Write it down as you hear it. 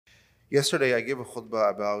Yesterday, I gave a khutbah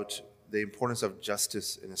about the importance of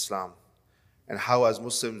justice in Islam and how, as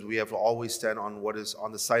Muslims, we have to always stand on what is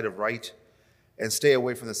on the side of right and stay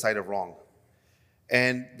away from the side of wrong.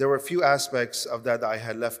 And there were a few aspects of that I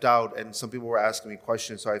had left out, and some people were asking me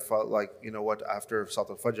questions, so I felt like, you know what, after Salat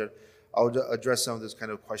al-Fajr, I'll address some of those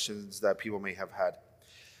kind of questions that people may have had.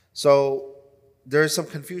 So there is some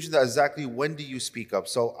confusion that exactly when do you speak up?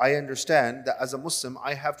 So I understand that as a Muslim,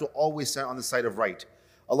 I have to always stand on the side of right.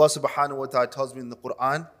 Allah subhanahu wa ta'ala tells me in the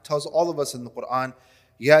Quran, tells all of us in the Quran,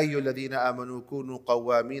 يَا أَيُّهَا الَّذِينَ آمَنُوا كُونُوا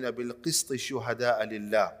قَوَّامِينَ بِالْقِسْطِ شُهَدَاءَ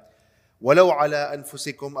لِلَّهِ ولو على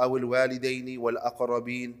أنفسكم أو الوالدين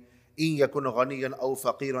والأقربين إن يكن غنيا أو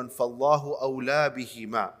فقيرا فالله أولى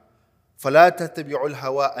بهما فلا تتبعوا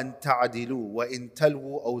الهوى أن تعدلوا وإن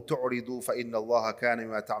تلووا أو تعرضوا فإن الله كان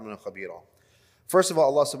بما تعملون خبيرا. First of all,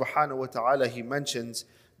 Allah subhanahu wa ta'ala, He mentions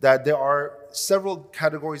that there are several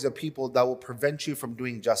categories of people that will prevent you from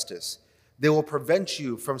doing justice. They will prevent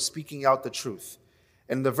you from speaking out the truth.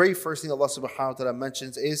 And the very first thing Allah subhanahu wa ta'ala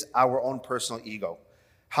mentions is our own personal ego.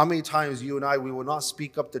 How many times you and I, we will not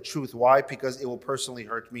speak up the truth. Why? Because it will personally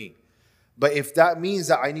hurt me. But if that means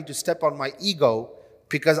that I need to step on my ego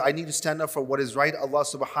because I need to stand up for what is right, Allah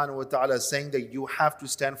subhanahu wa ta'ala is saying that you have to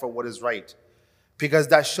stand for what is right. Because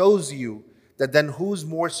that shows you that then who's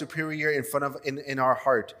more superior in our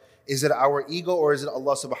heart? Is it our ego or is it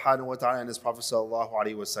Allah subhanahu wa ta'ala and His Prophet sallallahu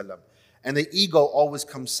alaihi wasallam? And the ego always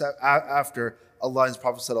comes after Allah and His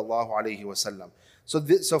Prophet sallallahu alaihi wasallam.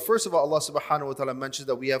 So first of all, Allah subhanahu wa ta'ala mentions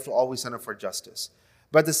that we have to always stand up for justice.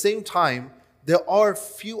 But at the same time, there are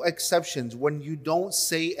few exceptions when you don't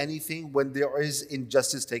say anything when there is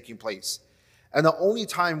injustice taking place. And the only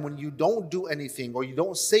time when you don't do anything or you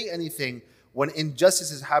don't say anything when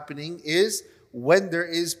injustice is happening is when there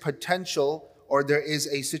is potential or there is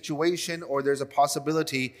a situation or there's a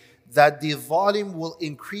possibility that the zalim will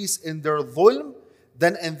increase in their dhulm.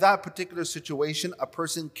 Then in that particular situation, a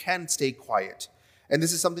person can stay quiet. And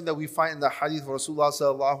this is something that we find in the hadith of Rasulullah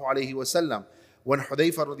sallallahu alaihi wasallam. When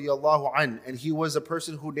Hudayfa radiallahu anh, and he was a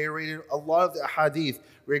person who narrated a lot of the hadith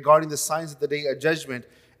regarding the signs of the day of judgment.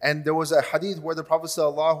 And there was a hadith where the Prophet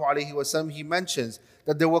sallallahu alaihi wasallam, he mentions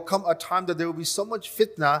that there will come a time that there will be so much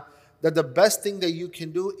fitna that the best thing that you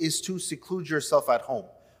can do is to seclude yourself at home.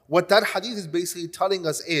 What that hadith is basically telling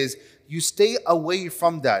us is you stay away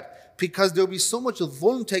from that because there will be so much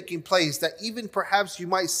dhulm taking place that even perhaps you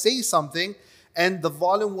might say something and the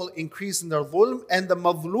volume will increase in their dhulm, and the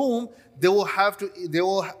mazloom,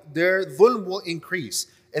 their dhulm will increase.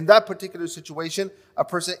 In that particular situation, a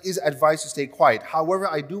person is advised to stay quiet. However,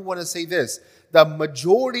 I do want to say this, the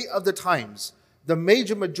majority of the times, the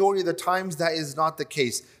major majority of the times, that is not the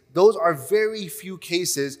case. Those are very few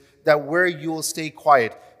cases that where you will stay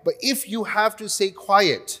quiet. But if you have to stay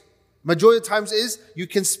quiet, majority of the times is you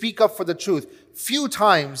can speak up for the truth. Few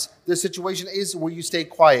times the situation is where you stay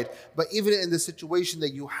quiet. But even in the situation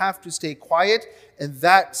that you have to stay quiet, in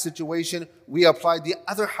that situation, we apply the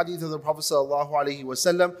other hadith of the Prophet sallallahu alaihi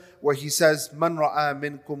wasallam, where he says, "Man ra'a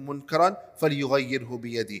minkum munkaran falyughayyirhu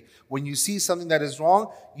biyadi." When you see something that is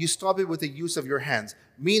wrong, you stop it with the use of your hands,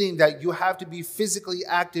 meaning that you have to be physically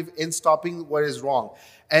active in stopping what is wrong.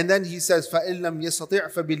 And then he says, فَإِن لَمْ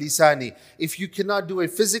يَسْتَطِعْ فَبِلِسَانِهِ. If you cannot do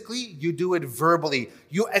it physically, you do it verbally.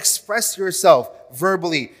 You express yourself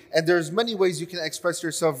verbally. And there's many ways you can express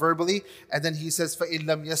yourself verbally. And then he says, فَإِن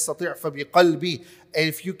لَمْ يَسْتَطِعْ فَبِقَلْبِهِ. And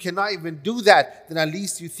if you cannot even do that, then at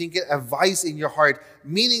least you think it advice in your heart,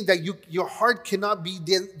 meaning that your heart cannot be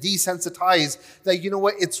desensitized, that you know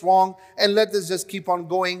what, it's wrong, and let this just keep on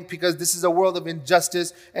going because this is a world of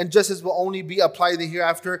injustice, and justice will only be applied in the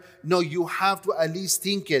hereafter. No, you have to at least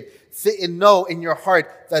think it, and know in your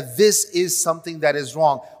heart that this is something that is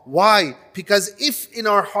wrong. Why? Because if in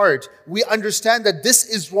our heart we understand that this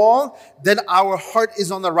is wrong, then our heart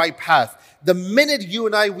is on the right path. The minute you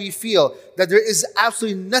and I, we feel that there is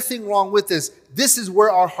absolutely nothing wrong with this, this is where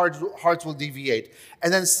our hearts will deviate.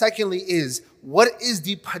 And then secondly is, what is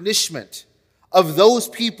the punishment of those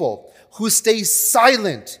people who stay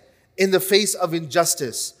silent in the face of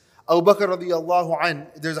injustice? Abu Bakr radiallahu anh,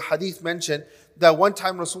 there's a hadith mentioned that one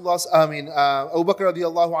time Abu Bakr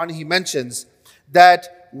radiallahu anh, he mentions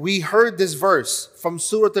that we heard this verse from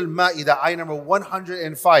Surah Al-Ma'idah, ayah number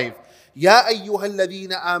 105. يا أيها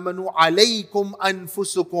الذين آمنوا عليكم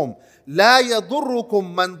أنفسكم لا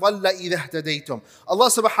يضركم من ضل إذا اهتديتم. Allah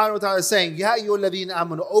subhanahu wa ta'ala is saying, يا أيها الذين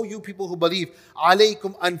آمنوا, oh you people who believe,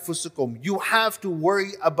 عليكم أنفسكم, you have to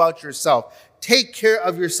worry about yourself. Take care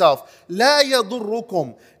of yourself. لا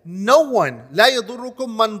يضركم, no one, لا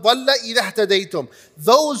يضركم من ضل إذا اهتديتم.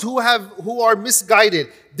 Those who are misguided,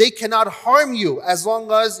 they cannot harm you as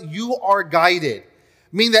long as you are guided.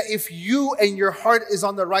 Meaning that if you and your heart is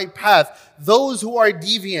on the right path, those who are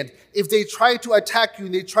deviant, if they try to attack you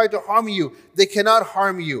and they try to harm you, they cannot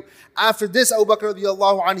harm you. After this, Abu Bakr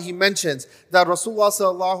radiallahu anhu, he mentions that Rasulullah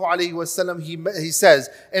sallallahu alayhi wasallam, he says,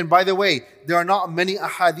 and by the way, there are not many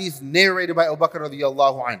ahadith narrated by Abu Bakr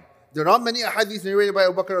radiallahu anhu. There are not many ahadith narrated by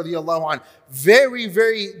Abu Bakr radiallahu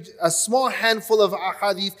anhu. A small handful of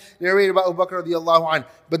ahadith narrated by Abu Bakr radiallahu anhu.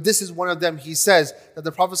 But this is one of them. He says that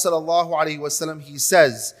the Prophet sallallahu alaihi wasallam, he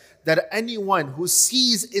says that anyone who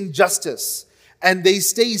sees injustice and they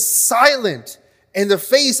stay silent in the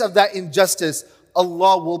face of that injustice,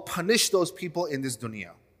 Allah will punish those people in this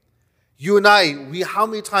dunya. You and I, how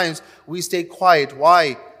many times we stay quiet?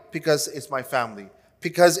 Why? Because it's my family.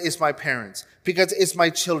 Because it's my parents, because it's my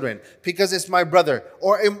children, because it's my brother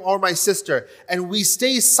or my sister. And we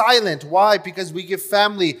stay silent. Why? Because we give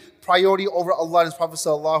family priority over Allah and His Prophet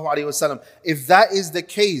sallallahu alaihi wasallam. If that is the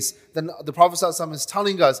case, then the Prophet sallallahu alaihi wasallam is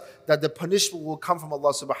telling us that the punishment will come from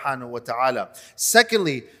Allah subhanahu wa ta'ala.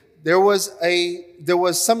 Secondly, there was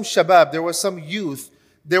some shabab, there was some youth,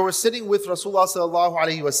 they were sitting with Rasulullah sallallahu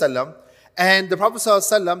alaihi wasallam. And the Prophet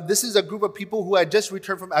ﷺ, this is a group of people who had just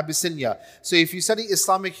returned from Abyssinia. So if you study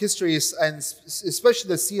Islamic history, and especially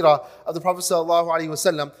the seerah of the Prophet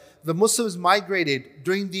ﷺ, the Muslims migrated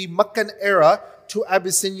during the Meccan era to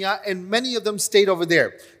Abyssinia, and many of them stayed over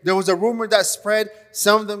there. There was a rumor that spread.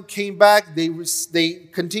 Some of them came back. They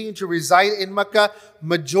continued to reside in Mecca.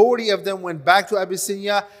 Majority of them went back to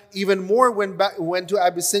Abyssinia. Even more went to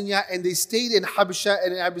Abyssinia, and they stayed in Habasha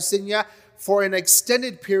and in Abyssinia for an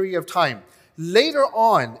extended period of time. Later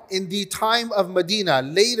on, in the time of Medina,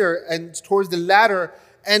 later and towards the latter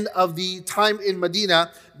end of the time in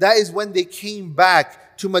Medina, that is when they came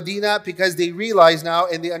back to Medina, because they realized now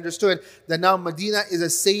and they understood that now Medina is a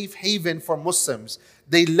safe haven for Muslims.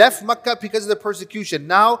 They left Mecca because of the persecution.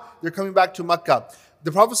 Now they're coming back to Mecca.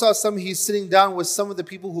 The Prophet ﷺ, he's sitting down with some of the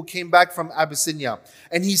people who came back from Abyssinia.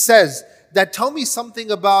 And he says that, tell me something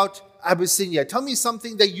about Abyssinia. Tell me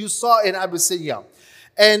something that you saw in Abyssinia.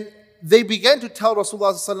 And they began to tell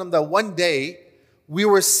Rasulullah ﷺ that one day we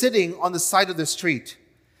were sitting on the side of the street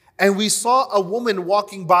and we saw a woman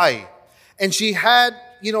walking by, and she had,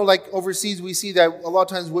 like overseas we see that a lot of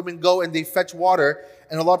times women go and they fetch water,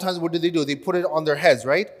 and a lot of times what do? They put it on their heads,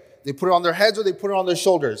 right? They put it on their heads or they put it on their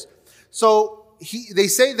shoulders. So they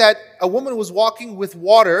say that a woman was walking with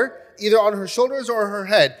water either on her shoulders or her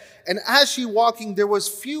head. And as she walking, there was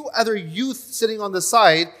few other youth sitting on the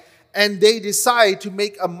side, and they decide to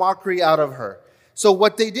make a mockery out of her. So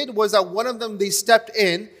what they did was that one of them, they stepped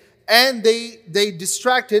in and they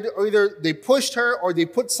distracted, or either they pushed her or they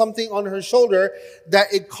put something on her shoulder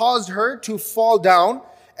that it caused her to fall down.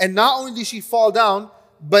 And not only did she fall down,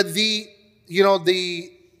 but what do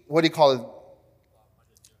you call it?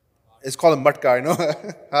 It's called a matka,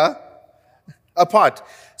 huh? A pot.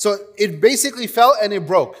 So it basically fell and it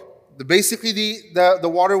broke. Basically, the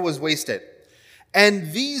water was wasted.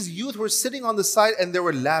 And these youth were sitting on the side and they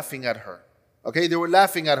were laughing at her. Okay, they were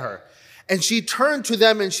laughing at her. And she turned to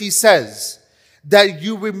them and she says that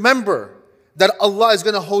you remember that Allah is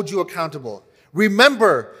going to hold you accountable.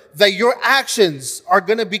 Remember that your actions are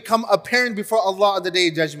going to become apparent before Allah on the Day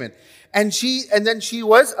of Judgment. And then she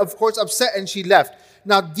was, of course, upset and she left.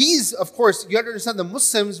 Now these, of course, you have to understand, the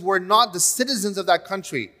Muslims were not the citizens of that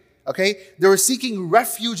country. Okay, they were seeking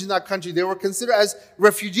refuge in that country. They were considered as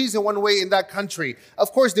refugees in one way in that country.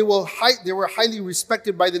 Of course, they were highly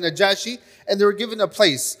respected by the Najashi, and they were given a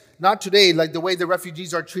place. Not today, like the way the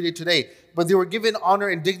refugees are treated today, but they were given honor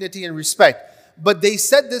and dignity and respect. But they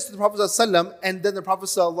said this to the Prophet ﷺ, and then the Prophet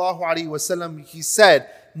ﷺ, he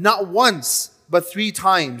said, not once, but 3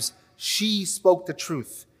 times, she spoke the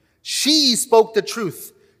truth. She spoke the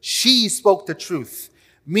truth. She spoke the truth.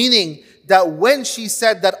 Meaning that when she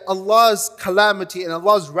said that Allah's calamity and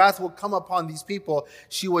Allah's wrath will come upon these people,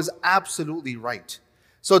 she was absolutely right.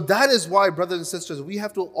 So that is why, brothers and sisters, we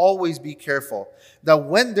have to always be careful that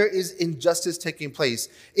when there is injustice taking place,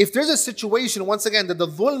 if there's a situation, once again, that the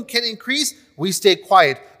dhulm can increase, we stay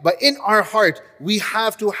quiet. But in our heart, we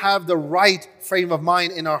have to have the right frame of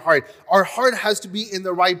mind in our heart. Our heart has to be in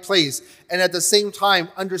the right place. And at the same time,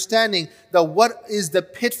 understanding that what is the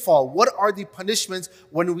pitfall, what are the punishments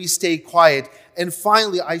when we stay quiet. And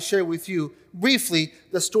finally, I share with you briefly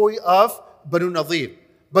the story of Banu Nadir.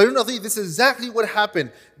 Banu Nadir, this is exactly what happened.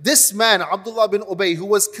 This man, Abdullah bin Ubay, who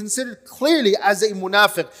was considered clearly as a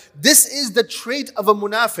munafiq. This is the trait of a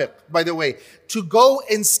munafiq, by the way. To go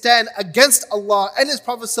and stand against Allah and His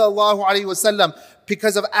Prophet ﷺ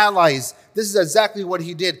because of allies. This is exactly what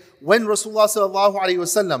he did. When Rasulullah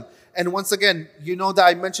ﷺ And once again, you know that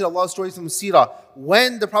I mentioned a lot of stories from Sirah.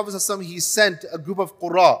 When the Prophet ﷺ, he sent a group of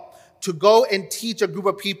Qurra to go and teach a group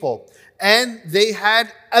of people. And they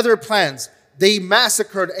had other plans. They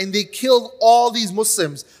massacred and they killed all these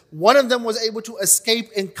Muslims. One of them was able to escape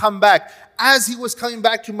and come back. As he was coming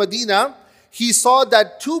back to Medina, he saw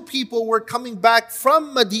that two people were coming back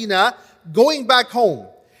from Medina, going back home.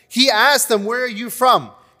 He asked them, "Where are you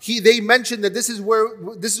from?" They mentioned that this is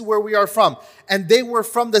where we are from. And they were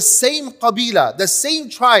from the same qabila, the same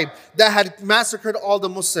tribe that had massacred all the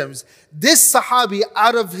Muslims. This Sahabi,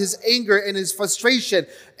 out of his anger and his frustration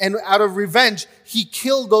and out of revenge, he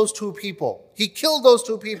killed those two people. He killed those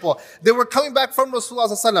two people. They were coming back from Rasulullah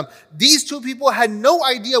sallallahu alaihi wasallam. These two people had no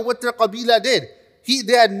idea what their qabila did.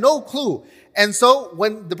 They had no clue. And so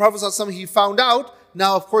when the Prophet sallallahu alaihi wasallam, he found out,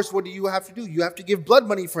 now of course, what do you have to do? You have to give blood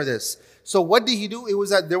money for this. So what did he do? It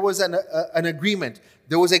was that there was an agreement.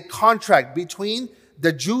 There was a contract between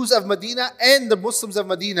the Jews of Medina and the Muslims of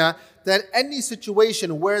Medina that any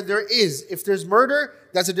situation where if there's murder,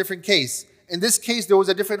 that's a different case. In this case, there was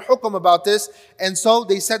a different hukum about this. And so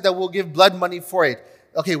they said that we'll give blood money for it.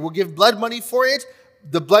 Okay, we'll give blood money for it.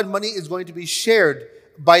 The blood money is going to be shared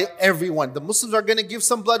by everyone. The Muslims are going to give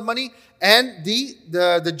some blood money, and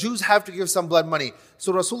the Jews have to give some blood money.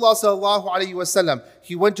 So Rasulullah sallallahu alaihi wasallam,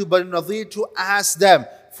 he went to Banu Nadir to ask them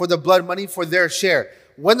for the blood money for their share.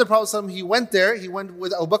 When the Prophet sallallahu alaihi wasallam, he went there, he went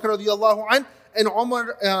with Abu Bakr radiallahu anh and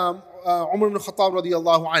Umar ibn Khattab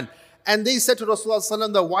radiallahu anh. And they said to Rasulullah sallallahu alaihi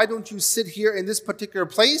wasallam that, why don't you sit here in this particular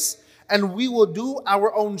place and we will do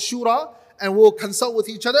our own shura and we'll consult with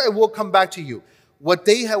each other and we'll come back to you. What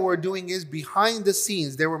they were doing is, behind the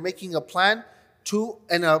scenes, they were making a plan to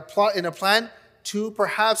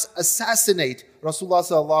perhaps assassinate Rasulullah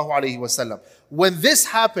sallallahu alaihi wasallam. When this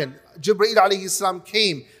happened, Jibreel alayhi salam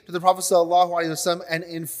came to the Prophet sallallahu alaihi wasallam and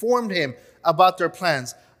informed him about their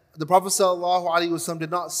plans. The Prophet sallallahu alaihi wasallam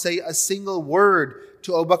did not say a single word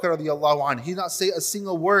to Abu Bakr radiallahu anhu. He did not say a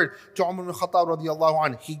single word to Umar ibn Khattab radiallahu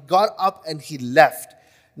anhu. He got up and he left.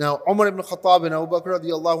 Now, Umar ibn Khattab and Abu Bakr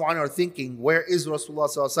radiallahu anhu are thinking, where is Rasulullah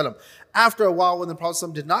sallallahu alaihi wasallam? After a while, when the Prophet sallallahu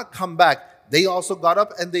alaihi wasallam did not come back, they also got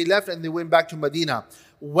up and they left and they went back to Medina.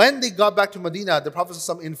 When they got back to Medina, the Prophet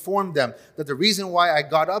sallallahu alaihi wasallam informed them that the reason why I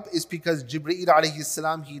got up is because Jibreel alayhi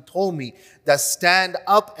salam, he told me that stand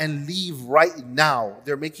up and leave right now.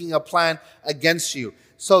 They're making a plan against you.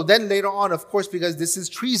 So then later on, of course, because this is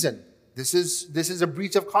treason, this is a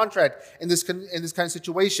breach of contract in this kind of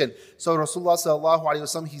situation. So Rasulullah sallallahu alaihi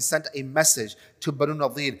wasallam, he sent a message to Banu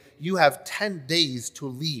Nadir. You have 10 days to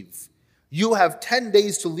leave. You have 10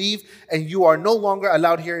 days to leave and you are no longer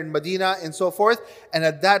allowed here in Medina and so forth. And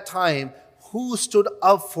at that time, who stood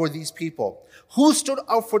up for these people? Who stood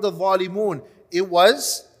up for the Zalimun? It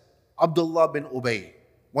was Abdullah bin Ubay.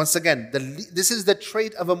 Once again, this is the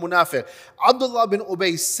trait of a munafiq. Abdullah bin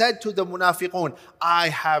Ubay said to the munafiqun, I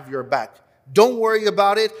have your back. Don't worry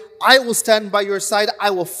about it. I will stand by your side. I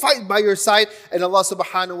will fight by your side. And Allah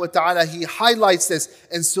subhanahu wa ta'ala, He highlights this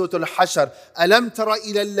in Surah Al-Hashr. أَلَمْ تَرَ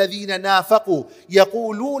إِلَى الَّذِينَ نَافَقُوا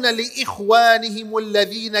يَقُولُونَ لِإِخْوَانِهِمُ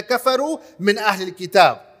الَّذِينَ كَفَرُوا مِنْ أَهْلِ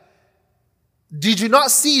الْكِتَابِ. Did you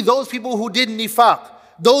not see those people who did nifaq?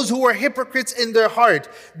 Those who were hypocrites in their heart.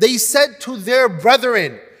 They said to their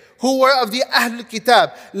brethren who were of the Ahlul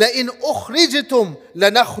Kitab, لَإِنْ أُخْرِجْتُمْ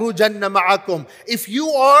لَنَخْرُجَنَّ مَعَكُمْ. If you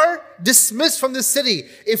are dismissed from the city,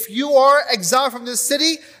 if you are exiled from the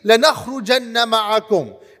city, لَنَخْرُجَنَّ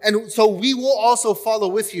مَعَكُمْ. And so we will also follow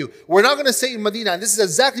with you. We're not going to stay in Medina. And this is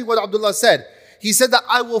exactly what Abdullah said. He said that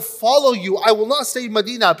I will follow you. I will not stay in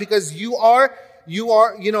Medina because we are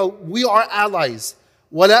allies.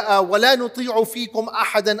 وَلَا نُطِيعُ فِيكُمْ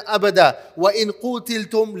أَحَدًا أَبَدًا وَإِنْ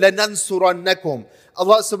قُوتِلْتُمْ لَنَنْصُرَنَّكُمْ.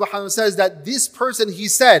 Allah subhanahu wa ta'ala says that this person, he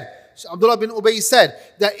said, Abdullah bin Ubay said,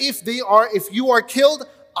 that if you are killed,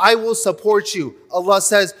 I will support you. Allah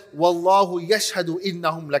says, وَاللَّهُ يَشْهَدُ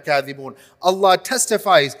إِنَّهُمْ لَكَاذِبُونَ. Allah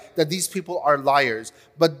testifies that these people are liars.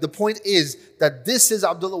 But the point is that this is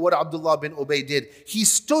what Abdullah bin Ubay did. He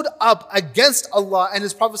stood up against Allah and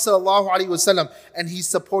His Prophet sallallahu alaihi wasallam, and he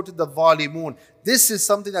supported the Zalimun. This is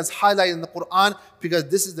something that's highlighted in the Quran because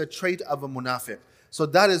this is the trait of a munafiq. So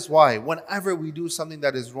that is why whenever we do something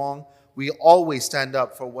that is wrong, we always stand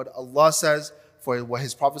up for what Allah says, for what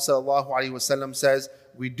His Prophet ﷺ says.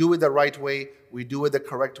 We do it the right way. We do it the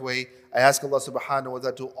correct way. I ask Allah subhanahu wa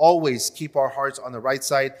ta'ala to always keep our hearts on the right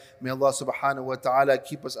side. May Allah subhanahu wa ta'ala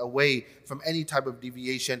keep us away from any type of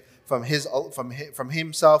deviation from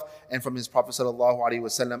Himself and from His Prophet sallallahu alaihi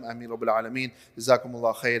wasallam. Ameen Rabbil Alameen.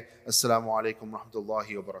 Jazakumullah khair. Assalamu alaikum wa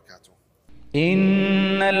rahmatullahi wa barakatuh.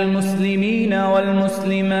 إن المسلمين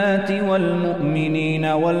والمسلمات والمؤمنين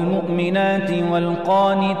والمؤمنات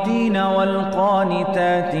والقانتين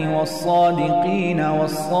والقانتات والصادقين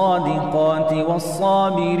والصادقات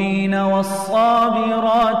والصابرين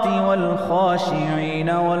والصابرات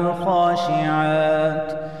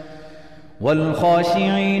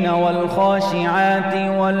والخاشعين والخاشعات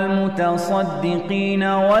والمتصدقين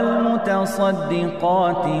والمتصدقات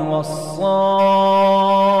والصائمين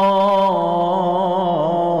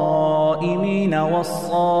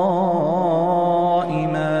والصائمات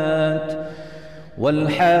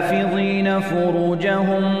والحافظين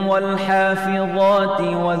فروجهم والحافظات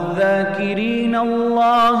والذاكرين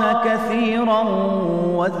الله كثيرا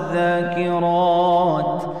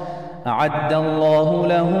والذاكرات أعد الله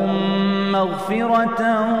لهم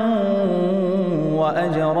مغفرة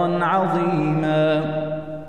وأجرا عظيما.